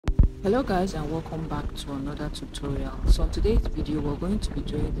Hello guys, and welcome back to another tutorial. So in today's video we're going to be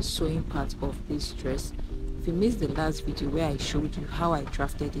doing the sewing part of this dress. If you missed the last video where I showed you how I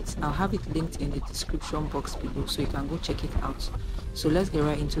drafted it, I'll have it linked in the description box below so you can go check it out. So let's get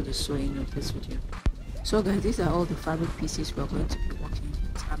right into the sewing of this video. So guys, these are all the fabric pieces we're going to be working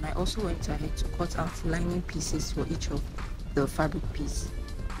with, and I also went ahead to cut out lining pieces for each of the fabric piece.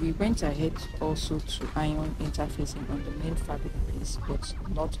 We went ahead also to iron interfacing on the main fabric piece but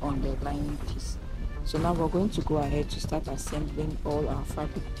not on the lining piece. So now we're going to go ahead to start assembling all our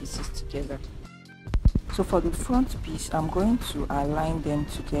fabric pieces together. So for the front piece, I'm going to align them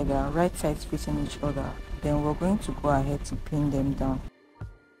together, right sides facing each other. Then we're going to go ahead to pin them down.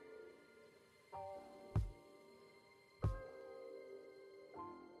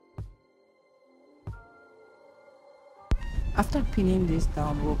 After pinning this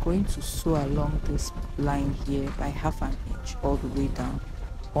down, we're going to sew along this line here by ½ inch all the way down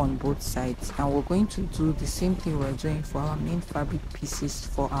on both sides, and we're going to do the same thing we're doing for our main fabric pieces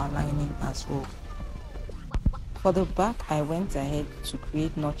for our lining as well. For the back, I went ahead to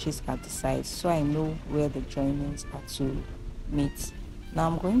create notches at the sides so I know where the joinings are to meet. Now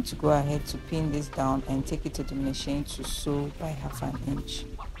I'm going to go ahead to pin this down and take it to the machine to sew by ½ inch.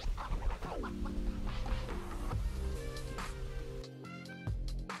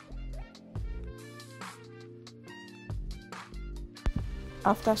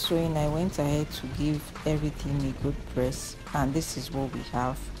 After sewing, I went ahead to give everything a good press, and this is what we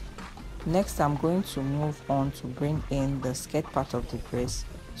have. Next, I'm going to move on to bring in the skirt part of the dress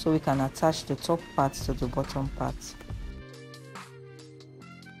so we can attach the top part to the bottom part.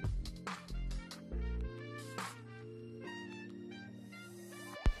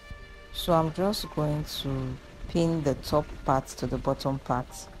 So I'm just going to pin the top part to the bottom part.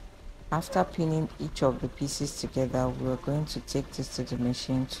 After pinning each of the pieces together, we're going to take this to the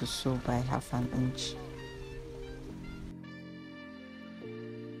machine to sew by ½ inch.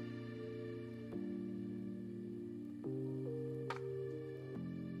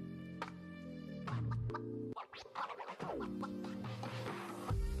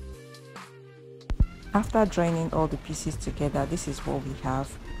 After joining all the pieces together, this is what we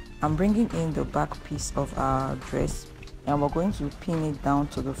have. I'm bringing in the back piece of our dress, and we're going to pin it down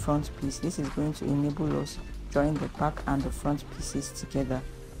to the front piece. This is going to enable us join the back and the front pieces together.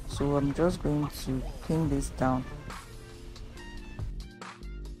 So I'm just going to pin this down.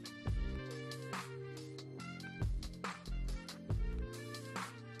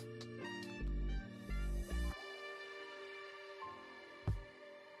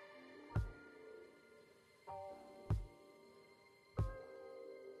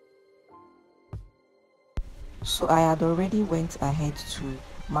 So I had already went ahead to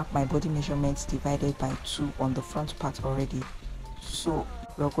mark my body measurements divided by 2 on the front part already. So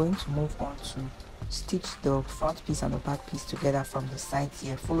we're going to move on to stitch the front piece and the back piece together from the sides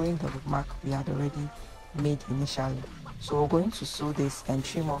here, following the mark we had already made initially. So we're going to sew this and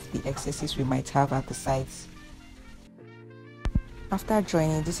trim off the excesses we might have at the sides. After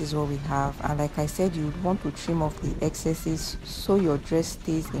joining, this is what we have, and like I said, you would want to trim off the excesses so your dress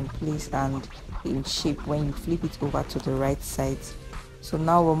stays in place and in shape when you flip it over to the right side. So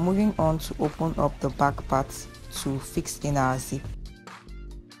now we're moving on to open up the back part to fix in our zip.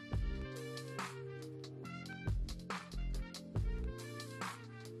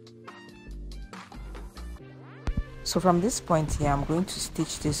 So from this point here, I'm going to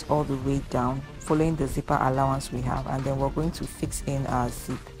stitch this all the way down, following the zipper allowance we have, and then we're going to fix in our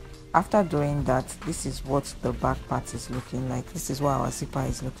zip. After doing that, this is what the back part is looking like. This is what our zipper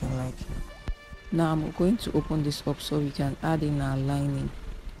is looking like. Now I'm going to open this up so we can add in our lining,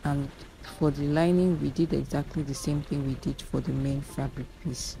 and for the lining we did exactly the same thing we did for the main fabric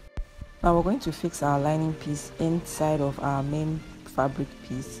piece. Now we're going to fix our lining piece inside of our main fabric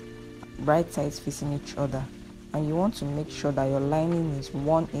piece, right sides facing each other, and you want to make sure that your lining is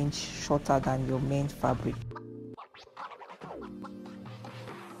 1 inch shorter than your main fabric.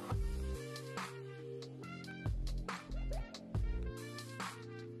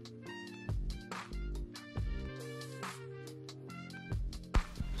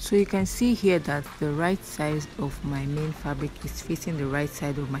 So you can see here that the right side of my main fabric is facing the right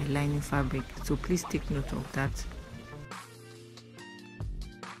side of my lining fabric, so please take note of that.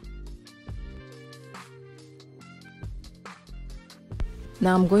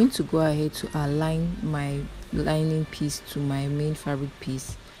 Now I'm going to go ahead to align my lining piece to my main fabric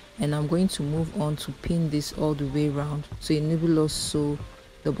piece, and I'm going to move on to pin this all the way around to enable us sew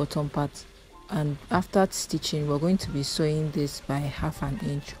the bottom part. And after stitching, we're going to be sewing this by ½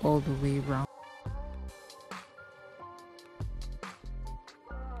 inch all the way around.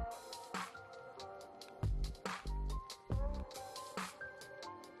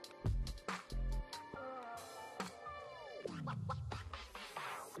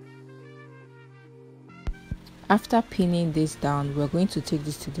 After pinning this down, we're going to take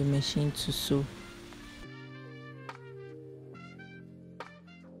this to the machine to sew.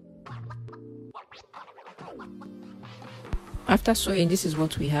 After sewing, this is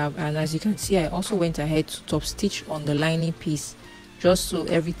what we have, and as you can see, I also went ahead to top stitch on the lining piece just so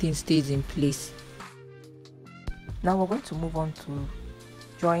everything stays in place. Now we're going to move on to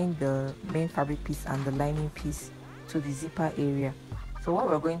join the main fabric piece and the lining piece to the zipper area. So what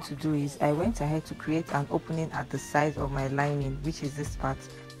we're going to do is, I went ahead to create an opening at the side of my lining, which is this part.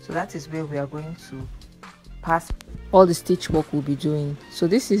 So that is where we are going to pass all the stitch work we'll be doing. So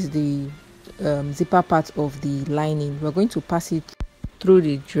this is the zipper part of the lining. We're going to pass it through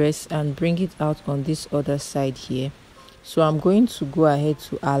the dress and bring it out on this other side here. So I'm going to go ahead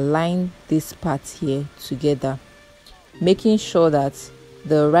to align this part here together, making sure that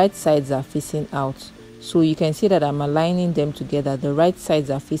the right sides are facing out. So you can see that I'm aligning them together. The right sides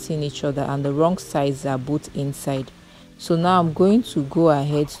are facing each other and the wrong sides are both inside. So now I'm going to go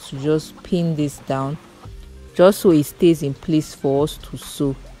ahead to just pin this down just so it stays in place for us to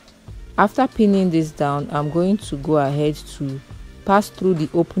sew. After pinning this down, I'm going to go ahead to pass through the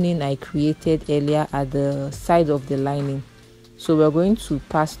opening I created earlier at the side of the lining. So we're going to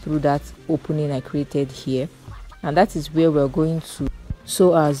pass through that opening I created here, and that is where we're going to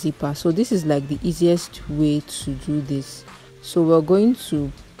sew our zipper. So this is like the easiest way to do this. So we're going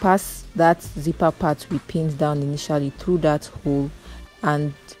to pass that zipper part we pinned down initially through that hole,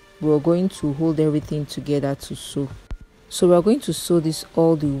 and we're going to hold everything together to sew. So we're going to sew this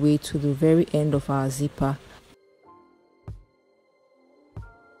all the way to the very end of our zipper.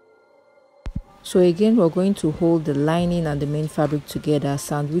 So again, we're going to hold the lining and the main fabric together,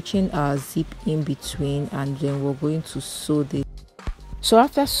 sandwiching our zip in between, and then we're going to sew this. So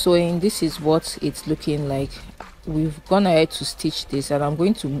after sewing, this is what it's looking like. We've gone ahead to stitch this, and I'm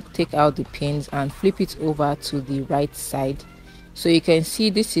going to take out the pins and flip it over to the right side. So you can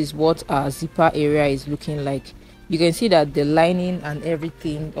see this is what our zipper area is looking like. You can see that the lining and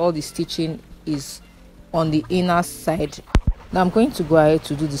everything, all the stitching is on the inner side. Now I'm going to go ahead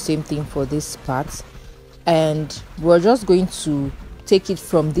to do the same thing for this part, and we're just going to take it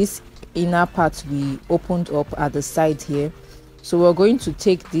from this inner part we opened up at the side here. So we're going to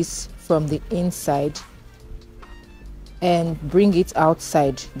take this from the inside and bring it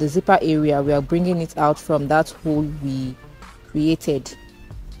outside the zipper area. We are bringing it out from that hole we created.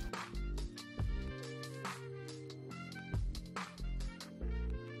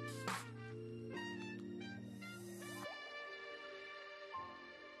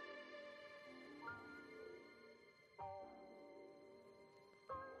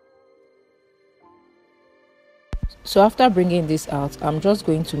 So after bringing this out, I'm just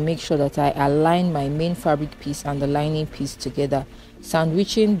going to make sure that I align my main fabric piece and the lining piece together,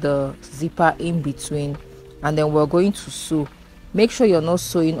 sandwiching the zipper in between, and then we're going to sew. Make sure you're not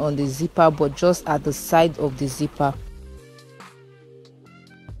sewing on the zipper but just at the side of the zipper.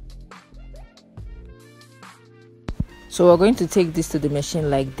 So we're going to take this to the machine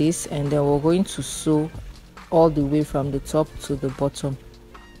like this, and then we're going to sew all the way from the top to the bottom.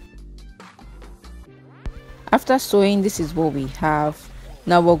 After sewing, this is what we have.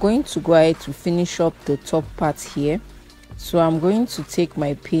 Now we're going to go ahead to finish up the top part here. So I'm going to take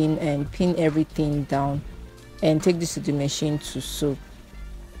my pin and pin everything down and take this to the machine to sew.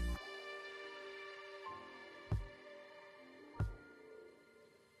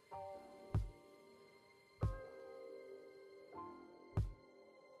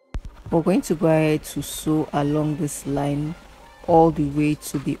 We're going to go ahead to sew along this line all the way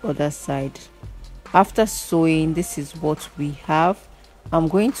to the other side. After sewing, this is what we have. I'm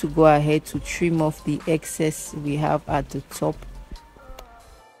going to go ahead to trim off the excess we have at the top.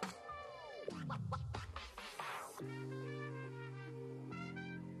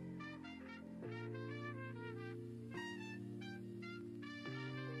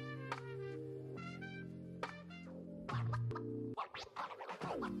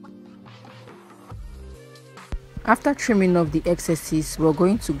 After trimming off the excesses, we're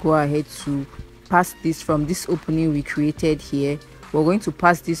going to go ahead to pass this from this opening we created here. We're going to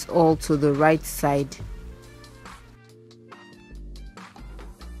pass this all to the right side.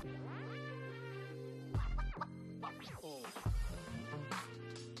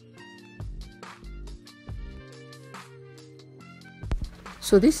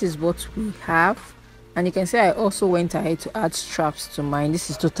 So this is what we have, and you can see I also went ahead to add straps to mine. This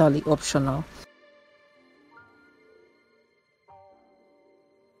is totally optional.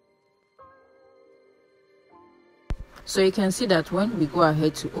 So you can see that when we go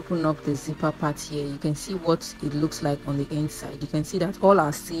ahead to open up the zipper part here, you can see what it looks like on the inside. You can see that all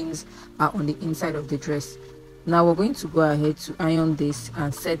our seams are on the inside of the dress. Now we're going to go ahead to iron this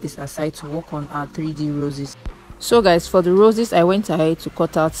and set this aside to work on our 3D roses. So guys, for the roses I went ahead to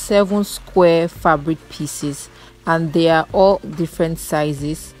cut out 7 square fabric pieces, and they are all different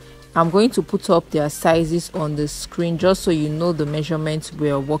sizes. I'm going to put up their sizes on the screen just so you know the measurements we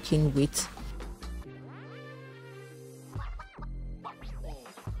are working with.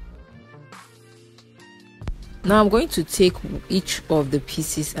 Now I'm going to take each of the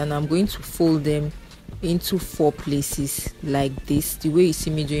pieces and I'm going to fold them into 4 places like this, the way you see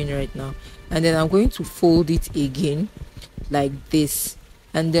me doing right now, and then I'm going to fold it again like this,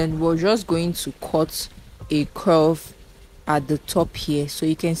 and then we're just going to cut a curve at the top here. So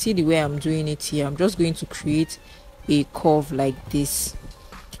you can see the way I'm doing it here. I'm just going to create a curve like this.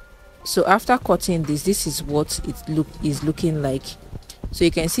 So after cutting this is what it is looking like. So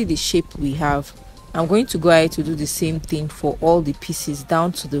you can see the shape we have. I'm going to go ahead to do the same thing for all the pieces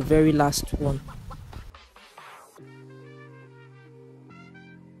down to the very last one.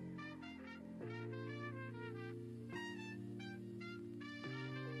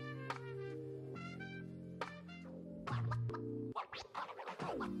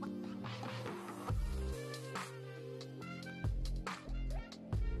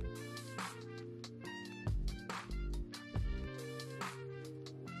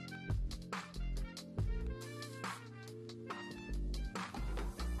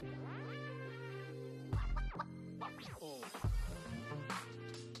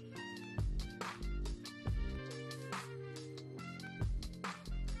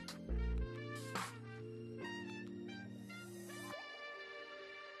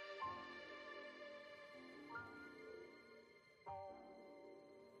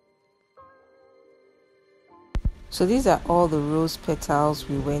 So these are all the rose petals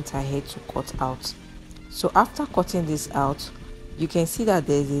we went ahead to cut out. So after cutting this out, you can see that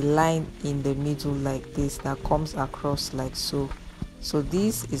there's a line in the middle like this that comes across like so. So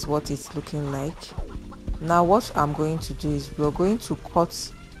this is what it's looking like. Now what I'm going to do is we're going to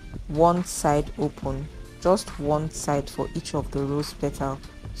cut one side open, just one side for each of the rose petal.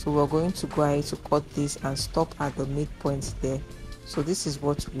 So we're going to go ahead to cut this and stop at the midpoint there. So this is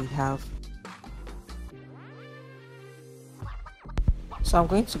what we have. So I'm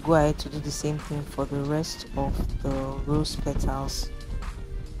going to go ahead to do the same thing for the rest of the rose petals.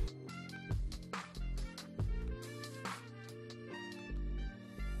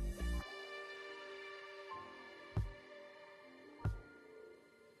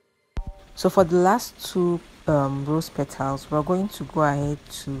 So for the last 2 rose petals, we're going to go ahead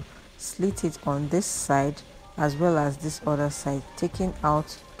to slit it on this side as well as this other side, taking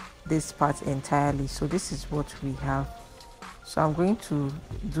out this part entirely. So this is what we have. So I'm going to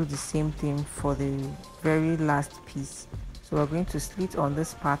do the same thing for the very last piece. So we're going to slit on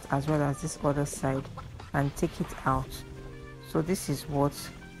this part as well as this other side and take it out. So this is what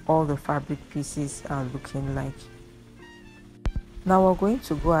all the fabric pieces are looking like. Now we're going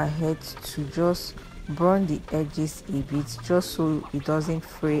to go ahead to just burn the edges a bit just so it doesn't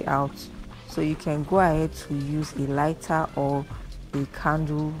fray out. So you can go ahead to use a lighter or a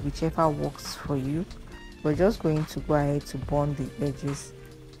candle, whichever works for you. We're just going to go ahead to burn the edges.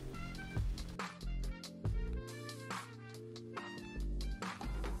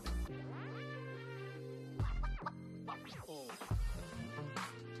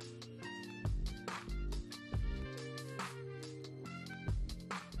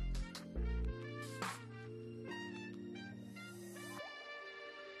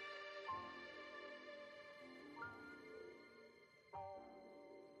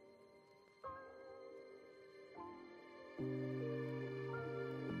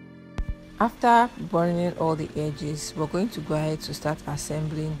 After burning all the edges, we're going to go ahead to start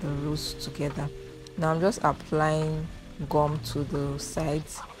assembling the rose together. Now I'm just applying gum to the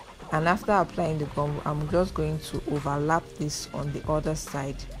sides, and after applying the gum, I'm just going to overlap this on the other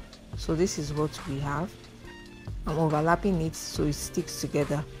side. So this is what we have. I'm overlapping it so it sticks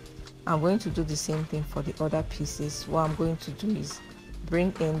together. I'm going to do the same thing for the other pieces. What I'm going to do is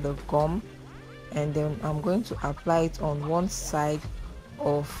bring in the gum, and then I'm going to apply it on one side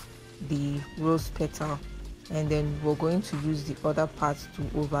of the rose petal, and then we're going to use the other part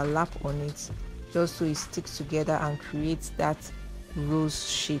to overlap on it just so it sticks together and creates that rose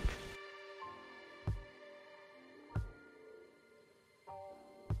shape.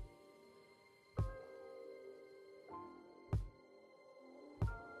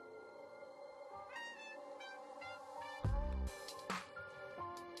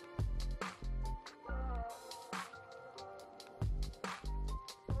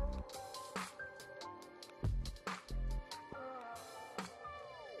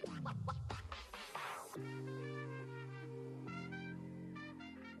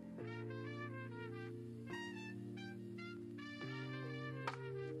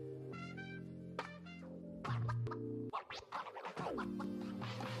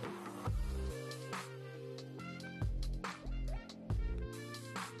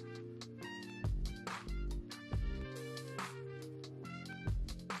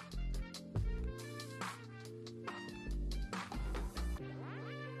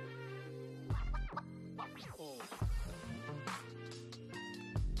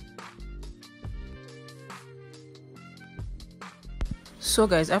 So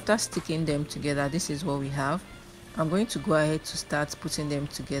guys, after sticking them together, this is what we have. I'm going to go ahead to start putting them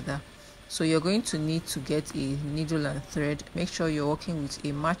together. So you're going to need to get a needle and thread. Make sure you're working with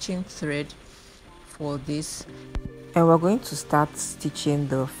a matching thread for this. And we're going to start stitching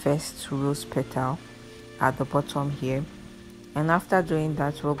the first rose petal at the bottom here. And after doing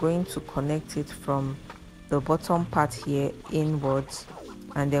that, we're going to connect it from the bottom part here inwards,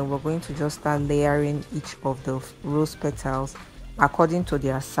 and then we're going to just start layering each of the rose petals according to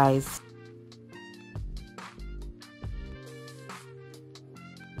their size.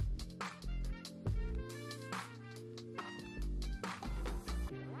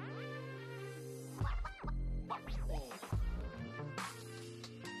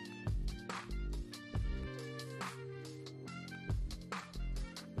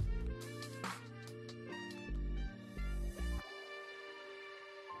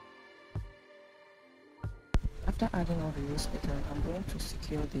 After adding all the rose petals, I'm going to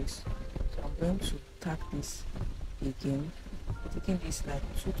secure this. So I'm going to tack this again, taking this like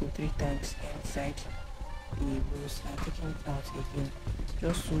 2 to 3 times inside the rose and taking it out again,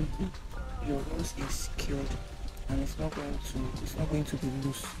 just so your rose is secured and it's not going to be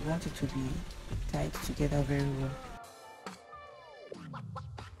loose. You want it to be tied together very well.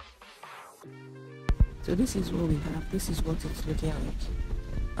 So this is what we have. This is what it's looking like.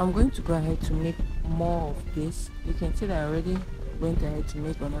 I'm going to go ahead to make more of this. You can see that I already went ahead to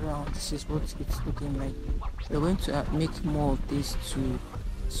make another one. This is what it's looking like. We're going to make more of this to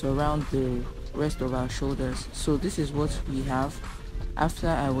surround the rest of our shoulders. So this is what we have after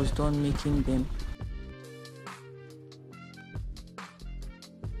I was done making them.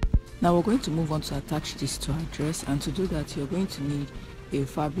 Now we're going to move on to attach this to our dress, and to do that you're going to need a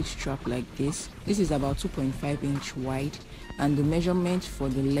fabric strap like this. This is about 2.5 inch wide, and the measurement for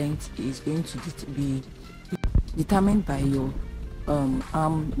the length is going to be determined by your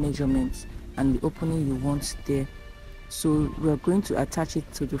arm measurements and the opening you want there. So we're going to attach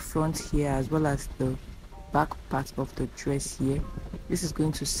it to the front here as well as the back part of the dress here. This is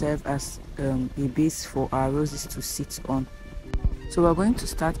going to serve as a base for our roses to sit on. So we're going to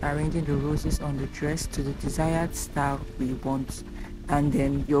start arranging the roses on the dress to the desired style we want, and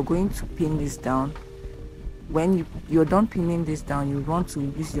then you're going to pin this down. When you're done pinning this down, you want to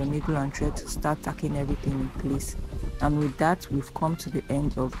use your needle and thread to start tacking everything in place. And with that, we've come to the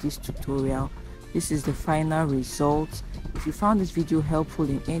end of this tutorial. This is the final result. If you found this video helpful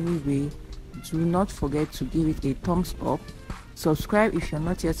in any way, do not forget to give it a thumbs up. Subscribe if you're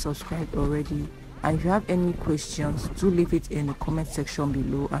not yet subscribed already, and if you have any questions, do leave it in the comment section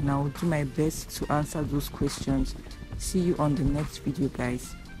below and I will do my best to answer those questions. See you on the next video,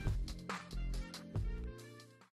 guys.